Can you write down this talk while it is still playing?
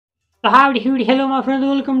Howdy, howdy, hello my friends,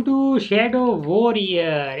 welcome to Shadow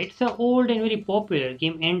Warrior. It's an old and very popular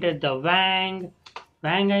game. Enter the Wang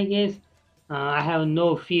I guess. I have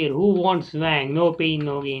no fear. Who wants Wang? No pain,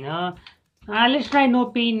 no gain, huh? Let's try no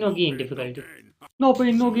pain, no gain difficulty. No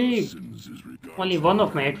pain, no gain. Only one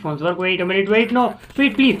of my headphones work. Wait a minute, wait, no.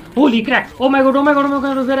 Wait, please. Holy crap. Oh my god, oh my god, oh my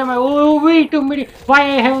god, where am I? Oh, wait a minute. Why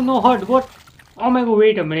I have no heart? What? Oh my god,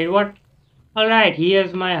 wait a minute, what? Alright,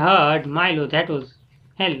 here's my heart. Milo, that was...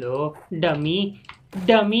 Hello, dummy.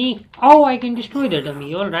 Dummy. Oh, I can destroy the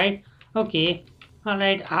dummy. Alright. Okay.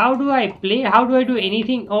 Alright, how do I play? How do I do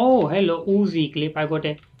anything? Oh, hello, Uzi clip. I got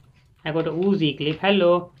a Uzi clip.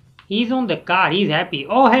 Hello. He's on the car. He's happy.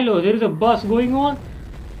 Oh, hello. There is a bus going on.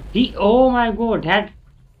 Oh my god, that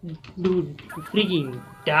dude freaking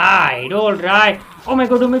died. Alright. Oh my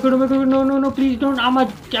god, oh my god, oh my god. No, no, no, please don't. I'm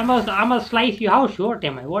a slice you. How short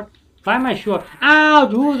am I? What? Why am I short? Ouch,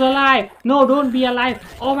 who's alive? No, don't be alive.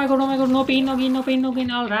 Oh my god, oh my god. No pain, no gain, no pain, no gain.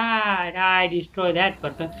 Alright. I destroy that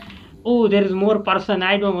person. Oh, there is more person.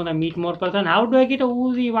 I don't want to meet more person. How do I get a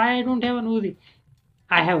Uzi? Why I don't have an Uzi?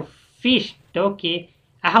 I have fished. Okay.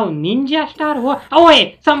 I have ninja star. What? Oh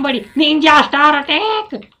wait, somebody ninja star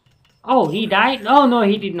attack. Oh, he died? Oh, no,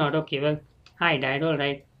 he did not. Okay, well, I died. All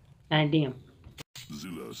right. Ah, damn.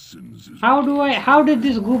 How did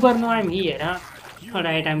this goober know I'm here, huh? All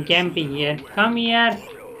right, I'm camping here. Come here.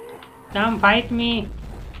 Come fight me.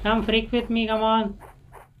 Come freak with me, come on.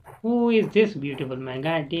 Who is this beautiful man?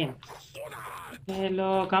 God damn.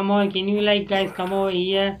 Hello, come on. Can you guys come over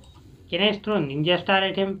here? Can I throw ninja star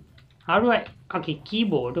at him? How do I? Okay,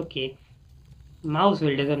 keyboard. Okay. Mouse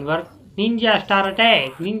wheel doesn't work. Ninja star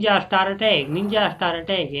attack! Ninja star attack! Ninja star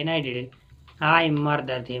attack! And I did it. I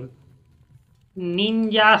murdered him.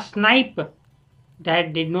 Ninja snipe!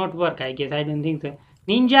 That did not work, I guess. I don't think so.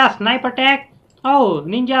 Ninja snipe attack! Oh,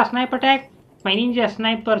 ninja snipe attack! My ninja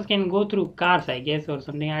snipers can go through cars, I guess, or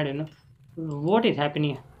something. I don't know. What is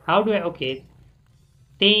happening? How do I... Okay.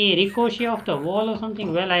 They ricochet off the wall or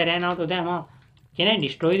something? Well, I ran out of them, huh? Can I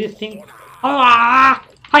destroy this thing? Ah!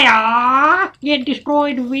 Hiya! Get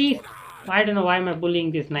destroyed, Whis! I don't know why am I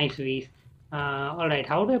bullying this nice Whis. Alright,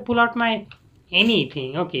 how do I pull out my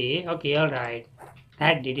anything? Okay, okay, alright.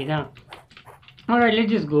 That did it, huh? Alright,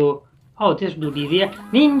 let's just go. Oh, this dude is here.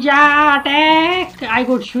 Ninja attack! I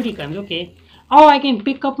got shurikens, okay. Oh, I can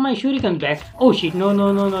pick up my shurikens back. Oh shit, no,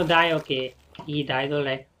 no, no, no, die, okay. He died,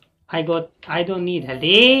 alright. I don't need help.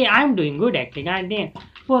 Hey, I'm doing good actually, god damn.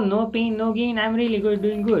 For no pain, no gain, I'm really good,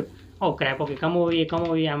 doing good. Oh crap, okay, come over here, come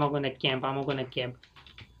over here. I'm not gonna camp, I'm not gonna camp.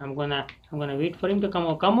 I'm gonna wait for him to come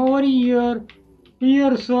over. Come over here.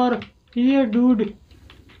 Here, sir. Here, dude.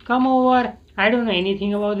 Come over. I don't know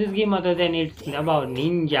anything about this game other than it's about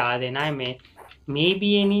ninja. Then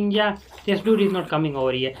maybe a ninja. This dude is not coming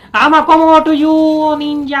over here. I'ma come over to you,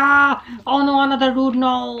 ninja. Oh no, another dude.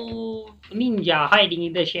 No, ninja hiding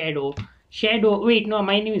in the shadow. Shadow. Wait, no,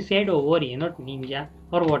 my name is Shadow Warrior, not ninja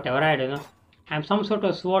or whatever. I don't know. I'm some sort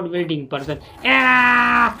of sword wielding person.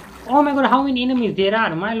 Ah! Oh my god, how many enemies there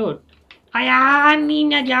are, my lord. Aya,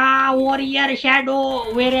 ninja, warrior,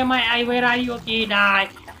 shadow. Where am I? Where are you? Okay, die.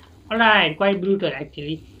 Alright, quite brutal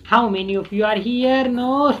actually. How many of you are here?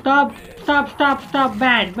 No, stop, stop, stop, stop.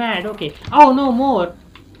 Bad, bad. Okay. Oh no, more.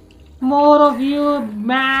 More of you.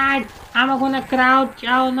 Mad. I'm gonna crouch.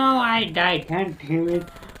 Oh no, I died. God damn it.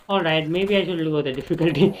 Alright, maybe I should lower the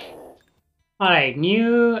difficulty. Alright,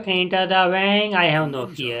 new enter the wang. I have no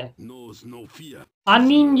fear. A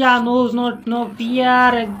ninja knows not no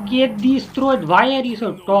fear. Get destroyed. Why are you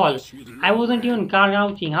so tall? I wasn't even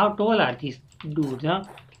crouching. How tall are these dudes, huh?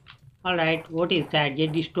 Alright, what is that?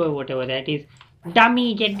 Get destroyed, whatever that is.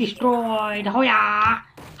 Dummy, get destroyed. Hoya!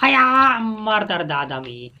 Hiya! Murder the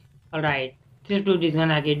dummy. Alright, this dude is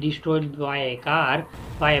gonna get destroyed by a car,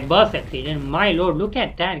 by a bus accident. My lord, look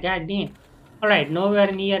at that. God damn. Alright,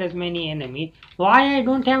 nowhere near as many enemies. Why I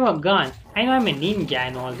don't have a gun? I know I'm a ninja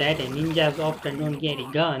and all that, and ninjas often don't carry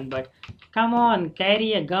gun, but come on,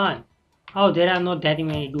 carry a gun. Oh, there are not that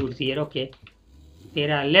many dudes here, okay.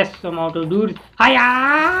 There are less amount of dudes.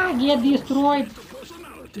 Hiya! Get destroyed!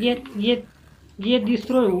 Get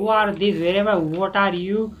destroyed. Who are these? Wherever, what are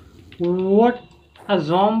you? What? A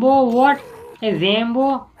zombo? What? A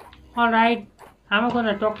zambo? Alright. I'm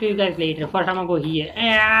gonna talk to you guys later. First, I'm gonna go here.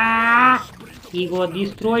 Ah! He got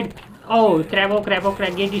destroyed. Oh, crap, oh crap, oh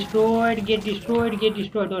crap. Get destroyed, get destroyed, get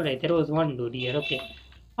destroyed. Alright, there was one dude here. Okay.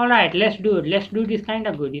 Alright, let's do it. Let's do this kind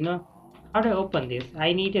of good, you know. How do I open this?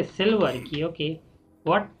 I need a silver key. Okay.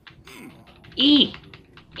 What? E!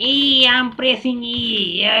 E! I'm pressing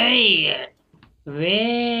E! Yay!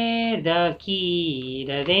 Where the key?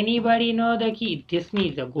 Does anybody know the key? This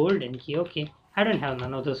needs a golden key. Okay. I don't have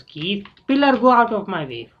none of those keys. Pillar, go out of my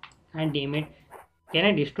way. And damn it. Can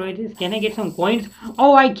I destroy this? Can I get some coins?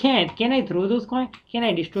 Oh, I can't. Can I throw those coins? Can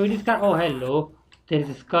I destroy this car? Oh, hello. There is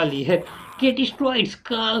a skull here. Get destroyed,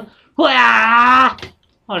 skull.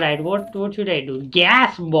 Alright, what should I do?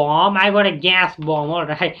 Gas bomb? I got a gas bomb.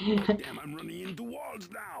 Alright. Damn, I'm running into walls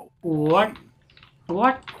now. What?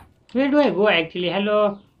 What? Where do I go actually?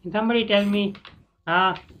 Hello? Can somebody tell me?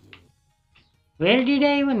 Where did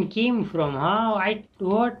I even came from?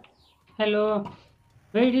 What? Hello?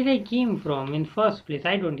 Where did I came from in first place?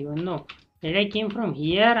 I don't even know. Did I came from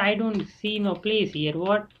here? I don't see no place here.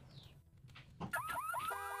 What?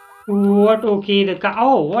 What? Okay, the car.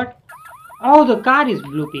 Oh, what? Oh, the car is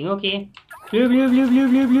blooping. Okay. Bloop, bloop, bloop, bloop,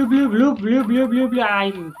 bloop, bloop, bloop, bloop, bloop, bloop, bloop, bloop.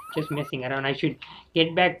 I'm just messing around. I should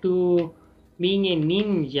get back to being a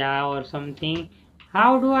ninja or something.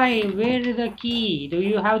 How do I? Where is the key? Do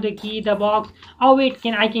you have the key, the box? Oh wait,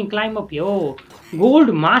 I can climb up here? Oh,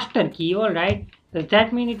 gold master key. All right. Does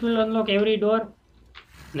that mean it will unlock every door?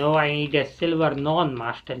 No, I need a silver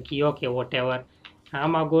non-master key. Okay, whatever.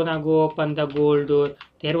 I'm gonna go open the gold door.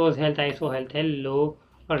 There was health. I saw health. Hello.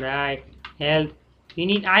 All right. Health. You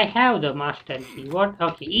need. I have the master key. What?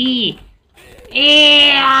 Okay. E.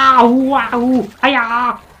 Wow.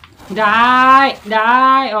 Hiya. Die.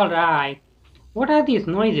 Die. All right. What are these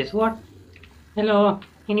noises? What? Hello?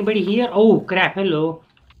 Anybody here? Oh crap, hello.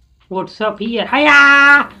 What's up here?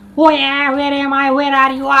 Hiya! Oh yeah, where am I? Where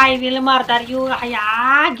are you? I will murder you.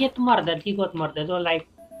 Hiya! Get murdered. He got murdered. Alright.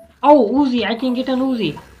 Oh, Uzi. I can get an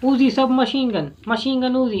Uzi. Uzi submachine gun. Machine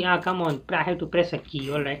gun Uzi. Come on. I have to press a key.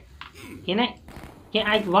 Alright. Can I?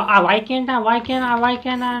 Why can't I? Why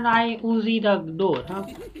can't I Uzi the door? Huh?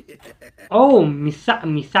 Oh,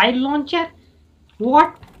 missile launcher?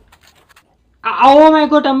 What? Oh my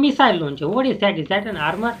god, a missile launcher. What is that? Is that an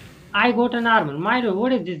armor? I got an armor. My god,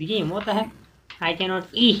 what is this game? What the heck? I cannot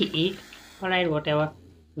eat it. Alright, whatever.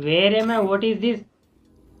 Where am I? What is this?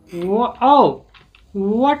 Oh!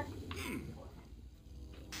 What?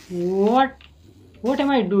 What? What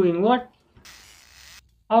am I doing? What?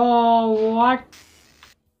 Oh, what?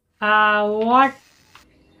 What?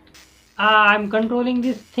 I'm controlling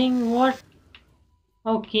this thing. What?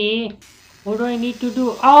 Okay. What do I need to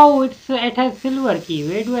do? Oh, it has silver key.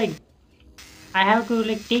 Where do I have to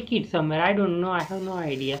like take it somewhere. I don't know. I have no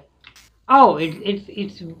idea. Oh,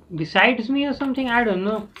 it's besides me or something. I don't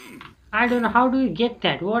know. I don't know. How do you get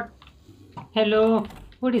that? What? Hello.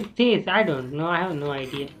 What is this? I don't know. I have no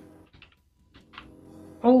idea.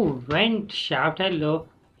 Oh, vent shaft. Hello.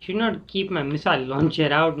 Should not keep my missile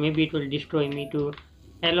launcher out. Maybe it will destroy me too.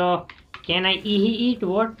 Hello. Can I eat?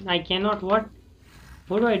 What? I cannot. What?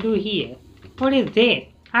 What do I do here? What is this?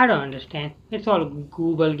 I don't understand. It's all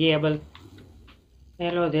Google gable.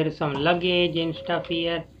 Hello, there is some luggage and stuff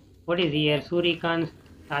here. What is here? Surikans.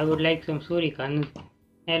 I would like some surikans.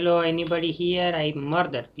 Hello, anybody here? I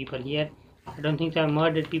murdered people here. I don't think I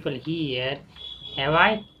murdered people here. Have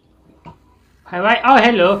I? Have I? Oh,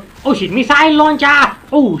 hello. Oh shit, missile launcher!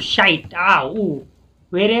 Oh shit. Ooh.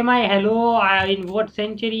 Where am I? Hello. In what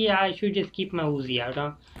century? I should just keep my Uzi out.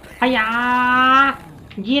 Huh? Hiya!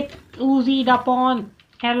 Get Uzi'd upon.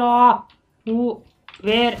 Hello. Who?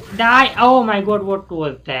 Where? Die. Oh my god, what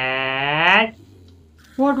was that?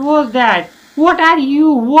 What was that? What are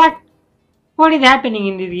you? What? What is happening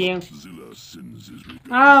in this game?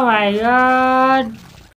 Oh my god.